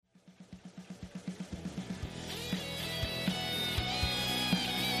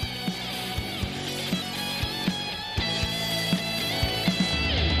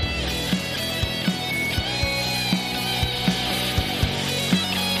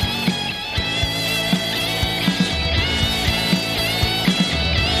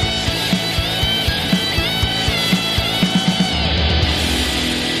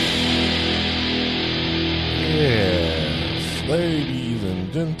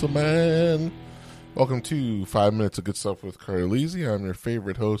gentlemen. Welcome to 5 Minutes of Good Stuff with Carlisi. I'm your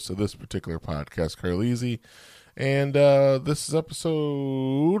favorite host of this particular podcast, Carlisi. And this is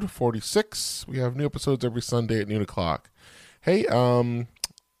episode 46. We have new episodes every Sunday at noon o'clock. Hey, let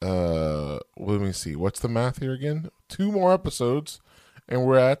me see. What's the math here again? 2 more episodes, and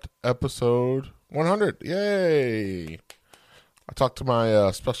we're at episode 100. Yay! I talked to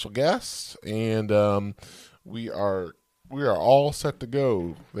my special guest, and we are all set to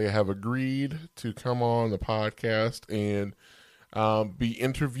go. They have agreed to come on the podcast and be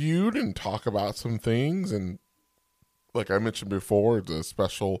interviewed and talk about some things. And like I mentioned before, it's a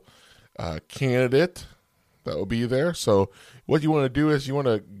special candidate that will be there. So what you want to do is you want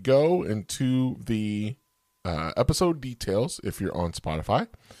to go into the episode details if you're on Spotify.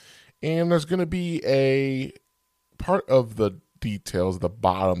 And there's going to be a part of the details at the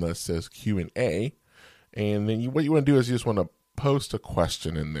bottom that says Q&A. And then what you want to do is you just want to post a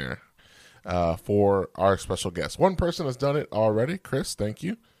question in there for our special guest. One person has done it already. Chris, thank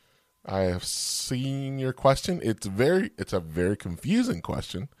you. I have seen your question. It's a very confusing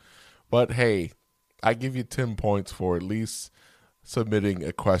question. But hey, I give you 10 points for at least submitting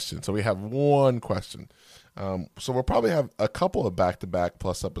a question. So we have one question. So we'll probably have a couple of back-to-back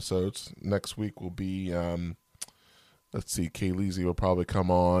plus episodes. Next week will be... let's see, Kayleezy will probably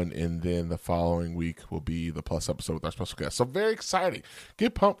come on, and then the following week will be the plus episode with our special guest. So very exciting.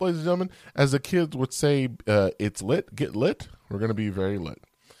 Get pumped, ladies and gentlemen. As the kids would say, it's lit. Get lit. We're going to be very lit.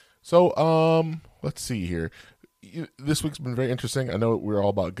 So let's see here. This week's been very interesting. I know we're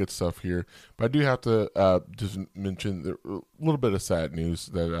all about good stuff here, but I do have to just mention a little bit of sad news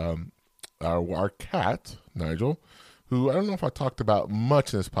that our cat, Nigel, who I don't know if I talked about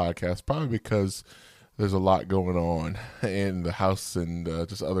much in this podcast, probably because there's a lot going on in the house and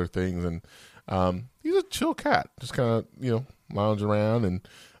just other things. And he's a chill cat, just kind of, lounge around.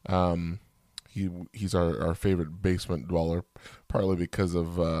 And he's our favorite basement dweller, partly because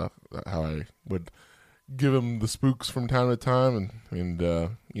of how I would give him the spooks from time to time. And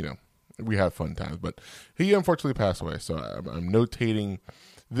we have fun times. But he unfortunately passed away. So I'm notating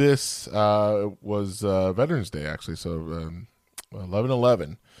this was Veterans Day, actually. So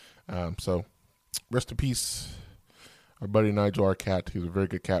 11/11. So rest in peace, our buddy Nigel, our cat. He was a very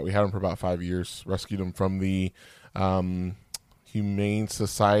good cat. We had him for about 5 years. Rescued him from the Humane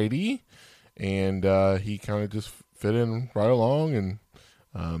Society, and he kind of just fit in right along and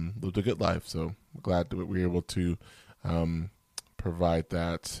lived a good life. So I'm glad that we were able to provide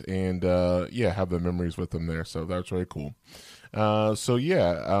that and have the memories with him there. So that's really cool.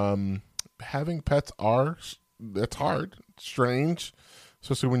 Having pets it's hard, strange,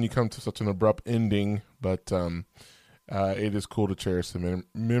 especially when you come to such an abrupt ending, but it is cool to cherish the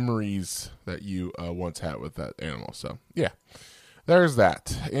memories that you once had with that animal. So, yeah, there's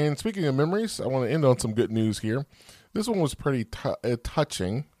that. And speaking of memories, I want to end on some good news here. This one was pretty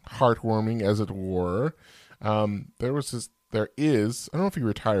touching, heartwarming, as it were. There is, I don't know if he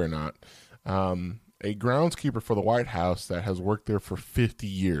retired or not, a groundskeeper for the White House that has worked there for 50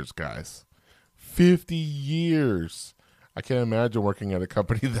 years, guys. 50 years. I can't imagine working at a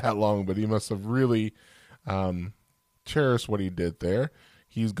company that long, but he must have really cherished what he did there.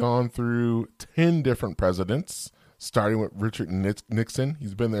 He's gone through 10 different presidents, starting with Richard Nixon.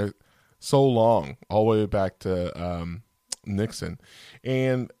 He's been there so long, all the way back to Nixon.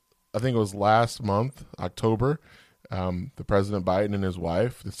 And I think it was last month, October, the President Biden and his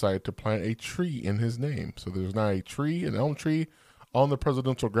wife decided to plant a tree in his name. So there's now a tree, an elm tree, on the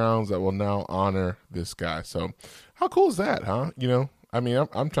presidential grounds that will now honor this guy. So how cool is that, huh? I'm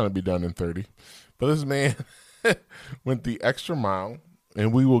trying to be done in 30, but this man went the extra mile,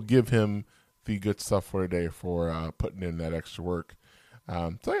 and we will give him the good stuff for today for putting in that extra work.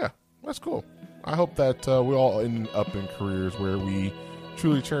 That's cool. I hope that we all end up in careers where we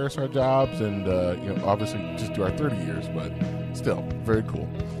truly cherish our jobs and, obviously just do our 30 years, but still very cool.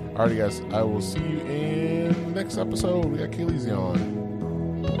 Alrighty, guys, I will see you in the next episode. We got Kayleezy on.